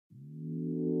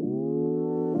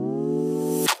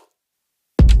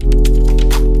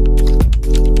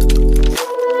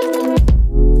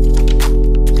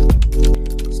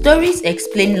Stories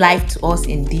explain life to us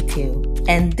in detail,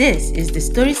 and this is the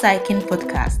Story Psyching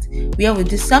podcast, where we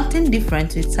do something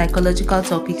different with psychological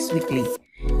topics weekly.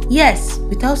 Yes,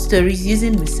 we tell stories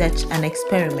using research and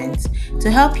experiments to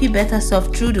help you better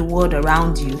surf through the world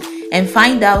around you and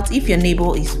find out if your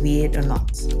neighbor is weird or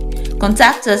not.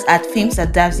 Contact us at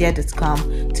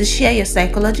films@davzia.com to share your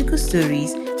psychological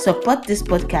stories, support this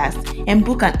podcast, and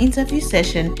book an interview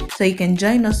session so you can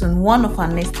join us on one of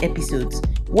our next episodes.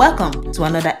 Welcome to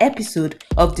another episode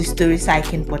of the Story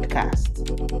Psyching podcast.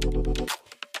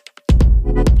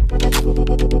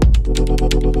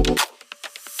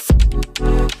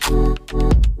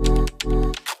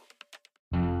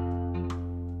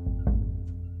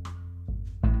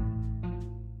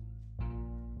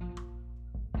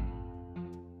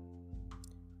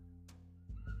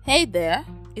 Hey there,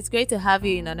 it's great to have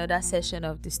you in another session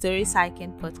of the Story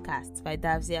Psyching podcast by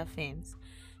Davzia Films.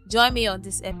 Join me on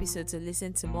this episode to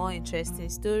listen to more interesting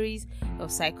stories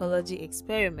of psychology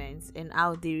experiments and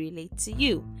how they relate to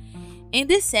you. In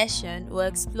this session, we'll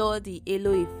explore the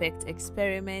halo effect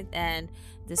experiment and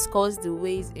discuss the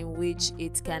ways in which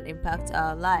it can impact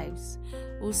our lives.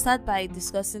 We'll start by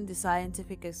discussing the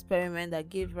scientific experiment that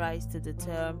gave rise to the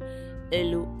term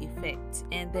halo effect,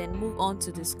 and then move on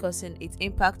to discussing its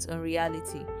impact on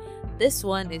reality. This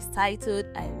one is titled,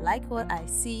 I Like What I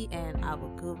See and I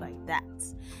Will Go By That.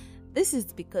 This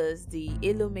is because the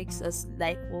halo makes us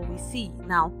like what we see.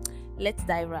 Now, let's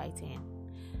dive right in.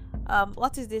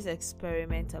 What is this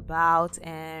experiment about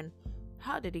and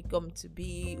how did it come to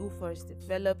be? Who first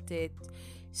developed it?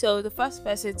 So the first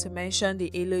person to mention the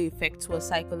halo effect was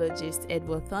psychologist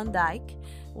Edward Thorndike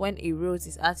when he wrote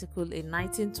his article in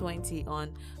 1920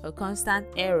 on a constant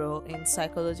error in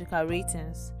psychological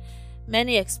ratings.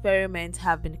 Many experiments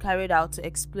have been carried out to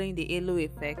explain the halo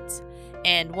effect,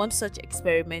 and one such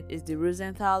experiment is the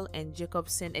Rosenthal and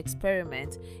Jacobson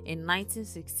experiment in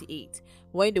 1968,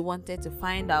 when they wanted to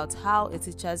find out how a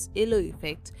teacher's halo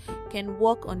effect can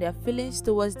work on their feelings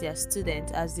towards their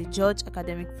student as they judge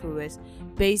academic prowess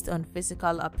based on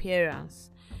physical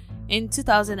appearance. In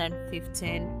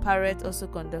 2015, Parrott also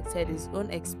conducted his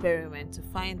own experiment to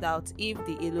find out if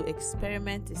the halo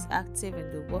experiment is active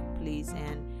in the workplace,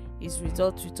 and his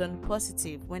results returned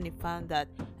positive when he found that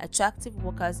attractive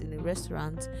workers in a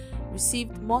restaurant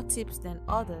received more tips than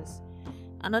others.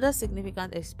 Another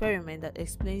significant experiment that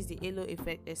explains the halo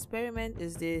effect experiment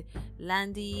is the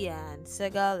Landy and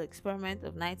Segal experiment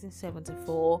of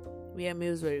 1974, where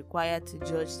males were required to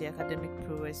judge the academic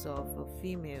prowess of a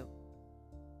female.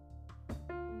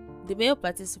 The male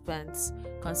participants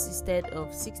consisted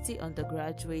of 60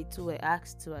 undergraduates who were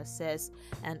asked to assess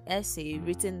an essay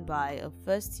written by a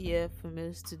first-year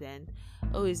female student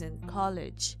who is in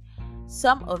college.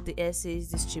 Some of the essays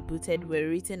distributed were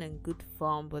written in good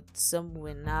form, but some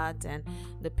were not, and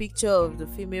the picture of the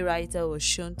female writer was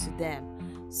shown to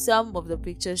them. Some of the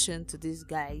pictures shown to these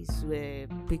guys were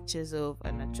pictures of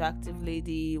an attractive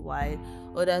lady, while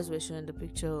others were shown the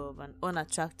picture of an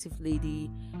unattractive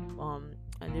lady,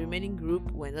 and the remaining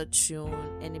group were not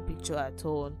shown any picture at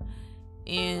all.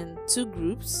 In two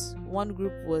groups, one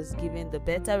group was given the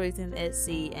better written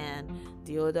essay and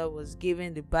the other was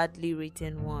given the badly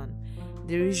written one.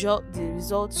 The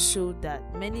results showed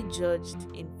that many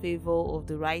judged in favor of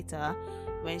the writer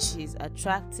when she is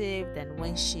attractive than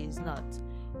when she is not.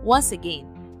 Once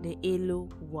again, the halo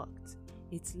worked.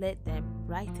 It led them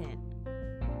right in.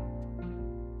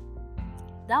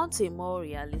 Down to a more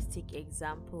realistic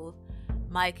example,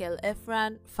 Michael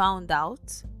Efran found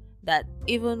out that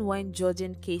even when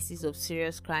judging cases of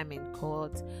serious crime in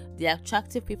court, the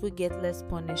attractive people get less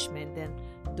punishment than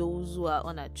those who are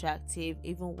unattractive,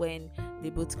 even when they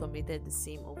both committed the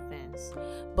same offense.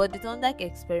 But the Thorndike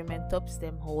experiment tops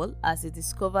them all as it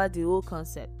discovered the whole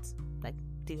concept, like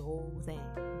the whole thing.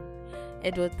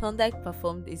 Edward Thorndike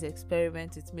performed his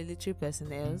experiment with military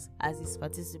personnel as his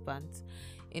participants.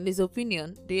 In his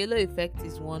opinion, the halo effect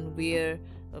is one where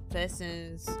a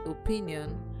person's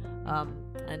opinion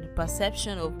and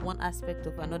perception of one aspect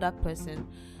of another person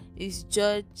is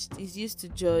used to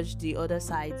judge the other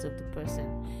sides of the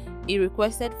person. He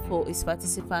requested for his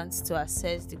participants to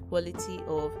assess the quality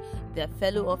of their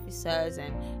fellow officers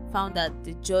and found that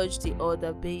they judged the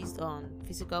other based on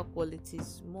physical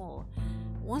qualities more.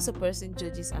 Once a person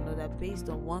judges another based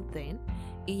on one thing,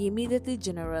 he immediately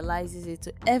generalizes it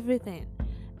to everything.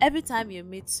 Every time you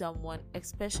meet someone,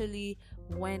 especially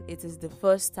when it is the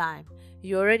first time,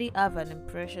 you already have an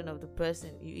impression of the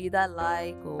person. You either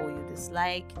like or you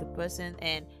dislike the person,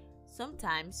 and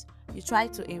sometimes you try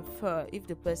to infer if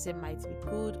the person might be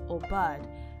good or bad.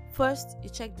 First, you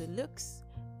check the looks,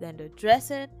 then the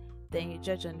dressing, then you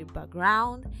judge on the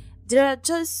background, There are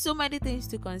just so many things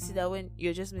to consider when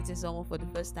you're just meeting someone for the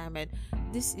first time, and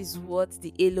this is what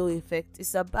the halo effect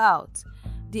is about.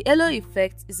 The halo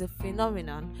effect is a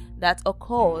phenomenon that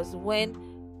occurs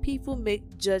when people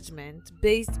make judgment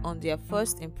based on their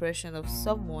first impression of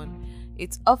someone.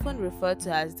 It's often referred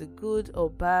to as the good or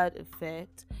bad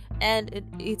effect, and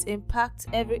it impacts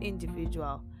every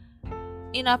individual.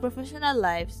 In our professional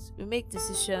lives, we make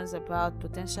decisions about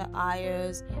potential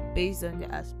hires based on their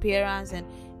appearance, and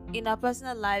in our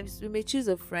personal lives, we may choose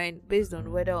a friend based on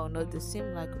whether or not they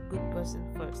seem like a good person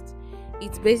first.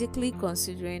 It's basically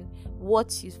considering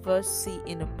what you first see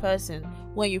in a person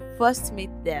when you first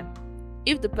meet them.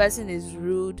 If the person is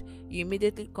rude, you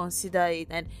immediately consider it,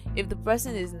 and if the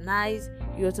person is nice,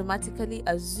 you automatically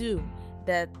assume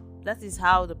that is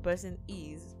how the person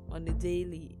is on a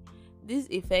daily. This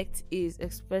effect is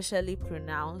especially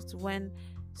pronounced when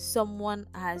someone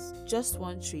has just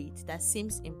one trait that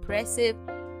seems impressive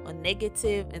or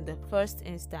negative in the first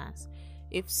instance.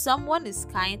 If someone is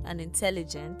kind and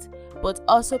intelligent but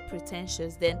also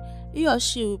pretentious, then he or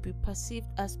she will be perceived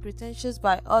as pretentious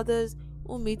by others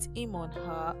who meet him or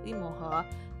her.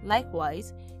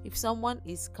 Likewise, if someone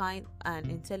is kind and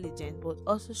intelligent but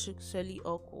also socially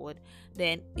awkward,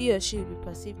 then he or she will be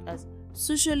perceived as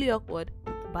socially awkward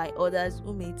by others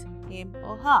who meet him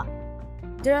or her.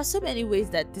 There are so many ways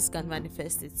that this can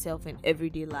manifest itself in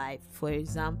everyday life. For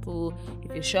example,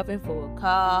 if you're shopping for a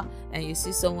car and you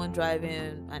see someone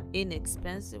driving an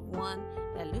inexpensive one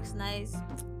that looks nice,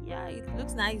 yeah, it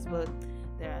looks nice, but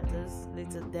there are those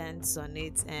little dents on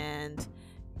it, and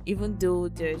even though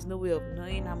there is no way of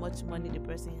knowing how much money the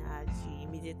person has, you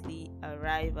immediately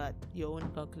arrive at your own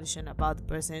conclusion about the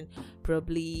person.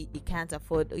 Probably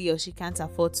he or she can't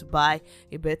afford to buy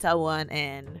a better one,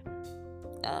 and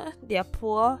they are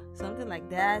poor, something like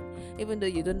that. Even though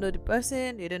you don't know the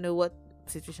person, you don't know what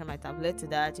situation might have led to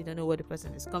that, you don't know where the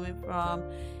person is coming from,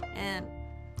 and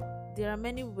there are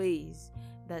many ways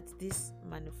that this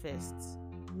manifests.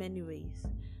 Many ways.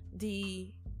 The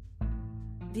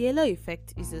halo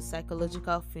effect is a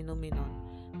psychological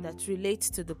phenomenon that relates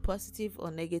to the positive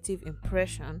or negative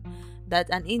impression that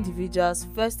an individual's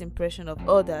first impression of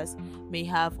others may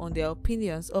have on their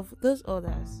opinions of those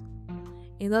others.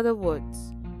 In other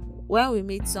words, when we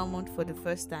meet someone for the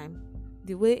first time,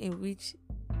 the way in which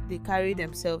they carry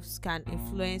themselves can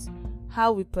influence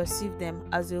how we perceive them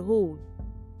as a whole.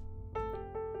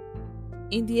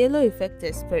 In the halo effect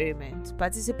experiment,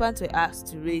 participants were asked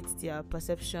to rate their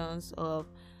perceptions of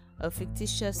a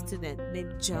fictitious student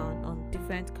named John on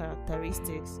different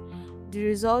characteristics. The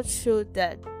results showed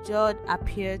that John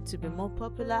appeared to be more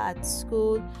popular at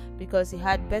school because he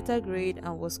had better grade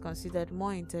and was considered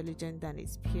more intelligent than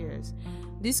his peers.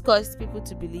 This caused people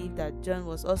to believe that John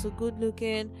was also good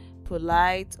looking,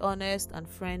 polite, honest, and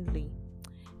friendly.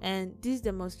 And this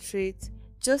demonstrates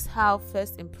just how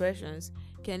first impressions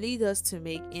can lead us to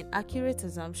make inaccurate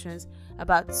assumptions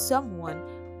about someone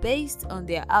based on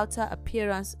their outer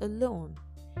appearance alone.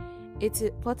 It's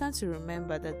important to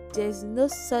remember that there is no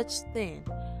such thing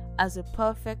as a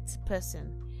perfect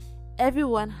person.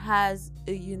 Everyone has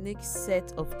a unique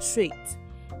set of traits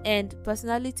and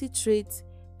personality traits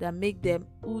that make them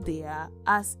who they are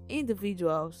as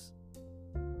individuals.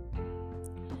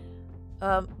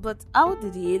 But how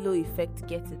did the halo effect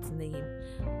get its name?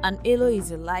 An halo is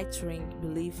a light ring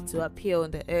believed to appear on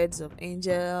the heads of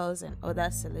angels and other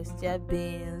celestial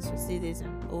beings. We see this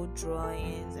in old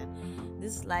drawings, and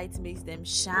this light makes them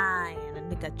shine and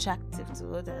look attractive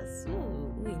to others,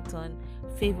 who in turn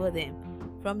favor them.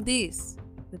 From this,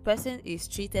 the person is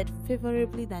treated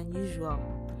favorably than usual.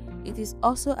 It is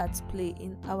also at play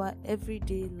in our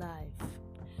everyday life.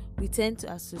 We tend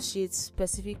to associate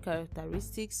specific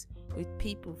characteristics with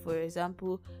people. For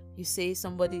example, you say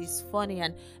somebody is funny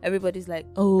and everybody's like,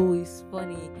 oh, he's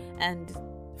funny, and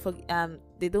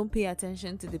they don't pay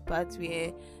attention to the part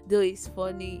where, though he's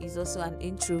funny, he's also an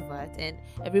introvert, and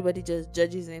everybody just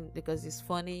judges him because he's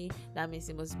funny. That means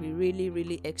he must be really,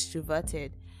 really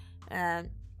extroverted.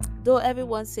 Though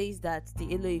everyone says that the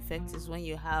halo effect is when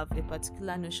you have a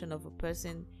particular notion of a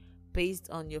person based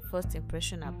on your first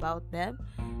impression about them,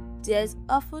 there's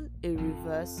often a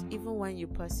reverse, even when you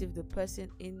perceive the person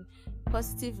in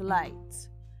positive light.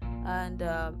 And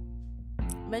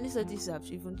many studies have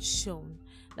even shown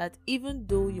that even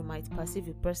though you might perceive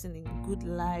a person in good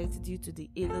light due to the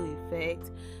halo effect,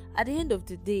 at the end of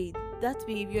the day, that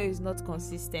behavior is not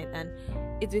consistent and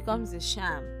it becomes a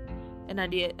sham. And at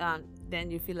the then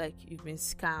you feel like you've been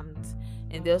scammed.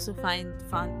 And they also find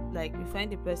you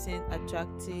find the person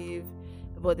attractive,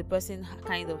 but the person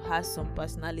kind of has some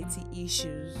personality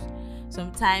issues.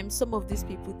 Sometimes some of these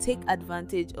people take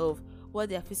advantage of what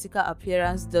their physical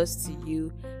appearance does to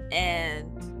you,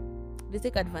 and they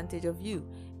take advantage of you.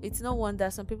 It's no wonder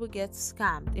some people get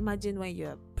scammed. Imagine when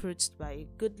you're approached by a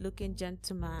good-looking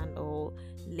gentleman or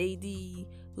lady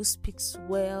who speaks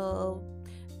well.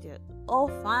 They're all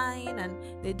fine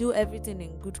and they do everything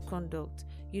in good conduct.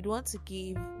 You'd want to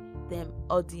give them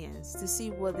audience to see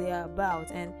what they are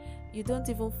about, and you don't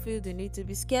even feel the need to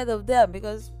be scared of them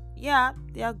because they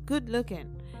are good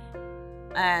looking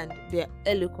and they're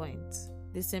eloquent.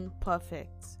 They seem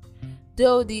perfect.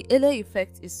 Though the halo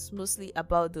effect is mostly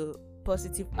about the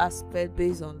positive aspect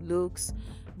based on looks,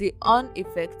 the on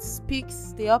effect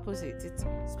speaks the opposite. It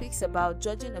speaks about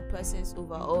judging a person's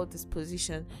overall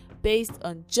disposition based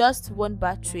on just one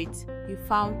bad trait you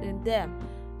found in them.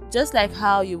 Just like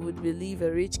how you would believe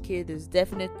a rich kid is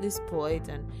definitely spoiled,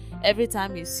 and every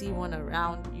time you see one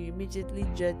around, you immediately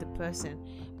judge the person.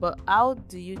 But how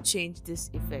do you change this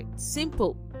effect?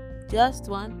 Simple. Just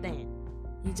one thing.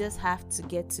 You just have to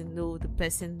get to know the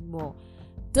person more.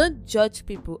 Don't judge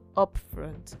people up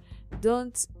front.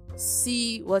 Don't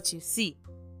see what you see.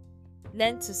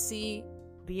 Learn to see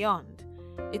beyond.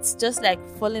 It's just like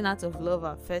falling out of love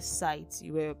at first sight.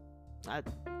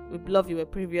 With love you were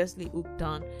previously hooked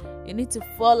on. You need to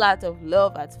fall out of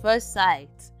love at first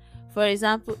sight. For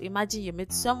example, imagine you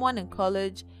meet someone in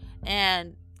college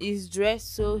and is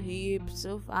dressed so hip,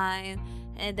 so fine,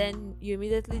 and then you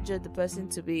immediately judge the person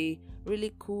to be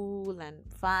really cool and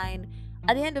fine.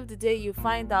 At the end of the day, you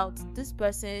find out this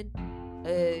person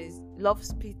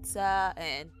loves pizza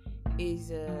and is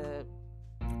a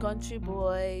country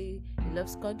boy. He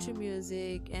loves country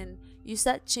music, and you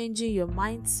start changing your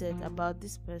mindset about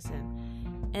this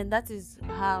person, and that is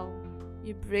how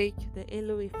you break the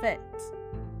halo effect.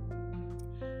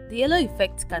 The halo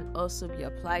effect can also be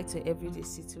applied to everyday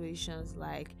situations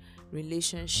like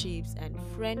relationships and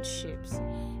friendships,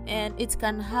 and it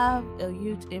can have a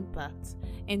huge impact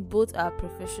in both our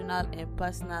professional and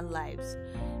personal lives.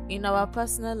 In our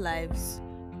personal lives,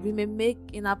 we may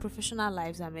make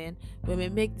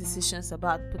decisions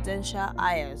about potential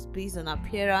hires based on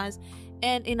appearance,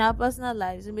 and in our personal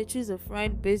lives, we may choose a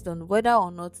friend based on whether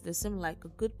or not they seem like a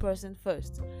good person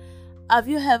first. Have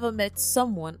you ever met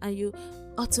someone and you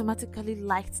automatically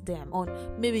liked them, or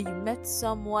maybe you met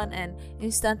someone and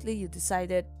instantly you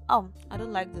decided, I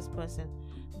don't like this person?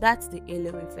 That's the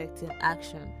halo effect in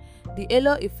action. The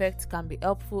halo effect can be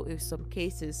helpful in some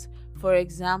cases. For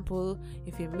example,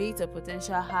 if you meet a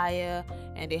potential hire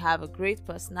and they have a great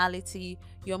personality,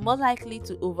 you're more likely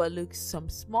to overlook some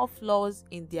small flaws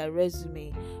in their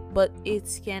resume. But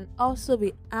it can also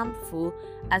be harmful,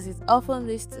 as it often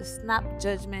leads to snap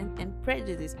judgment and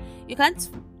prejudice. You can't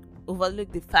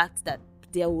overlook the fact that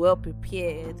they're well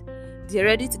prepared, they're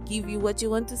ready to give you what you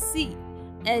want to see,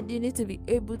 and you need to be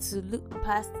able to look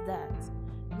past that.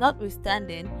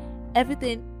 Notwithstanding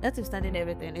everything,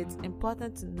 it's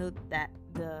important to note that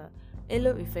the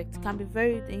halo effect can be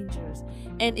very dangerous,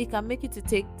 and it can make you to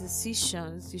take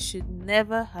decisions you should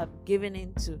never have given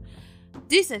into.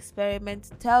 This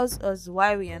experiment tells us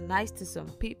why we are nice to some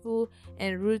people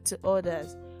and rude to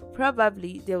others.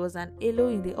 Probably there was an halo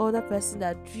in the other person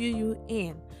that drew you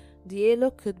in. The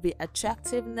halo could be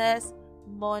attractiveness,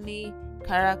 money,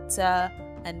 character,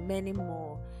 and many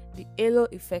more. The halo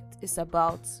effect is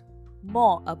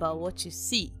more about what you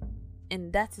see,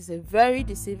 and that is a very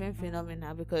deceiving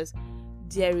phenomenon because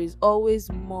there is always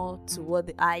more to what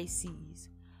the eye sees.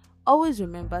 Always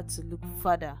remember to look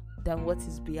further than what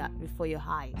is before your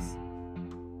eyes,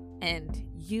 and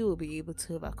you will be able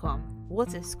to overcome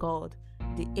what is called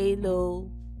the halo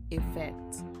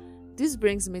effect. This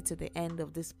brings me to the end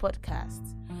of this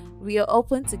podcast. We are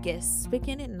open to guests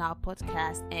speaking in our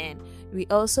podcast, and we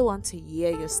also want to hear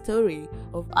your story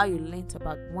of how you learned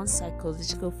about one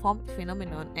psychological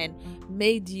phenomenon and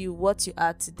made you what you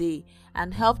are today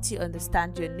and helped you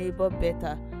understand your neighbor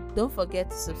better. Don't forget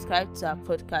to subscribe to our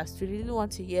podcast. We really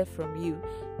want to hear from you.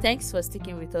 Thanks for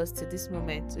sticking with us to this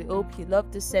moment. We hope you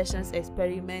love this session's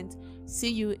experiment. See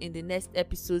you in the next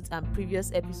episodes and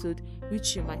previous episode,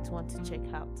 which you might want to check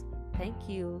out. Thank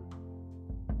you.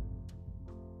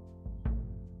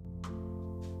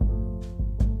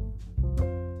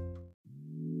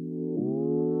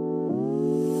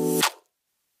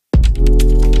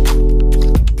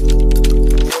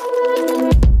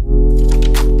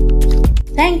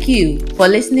 Thank you for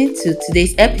listening to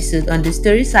today's episode on the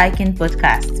Story Psyching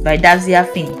podcast by Davzia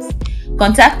Films.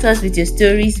 Contact us with your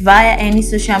stories via any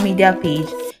social media page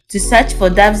to search for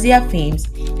Davzia Films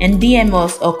and DM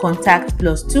us or contact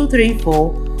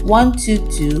 +234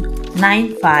 122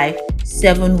 95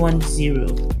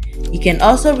 710. You can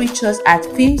also reach us at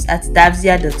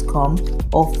films@davzia.com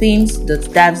or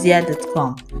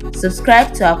films.davzia.com.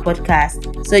 Subscribe to our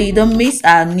podcast so you don't miss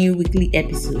our new weekly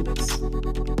episodes.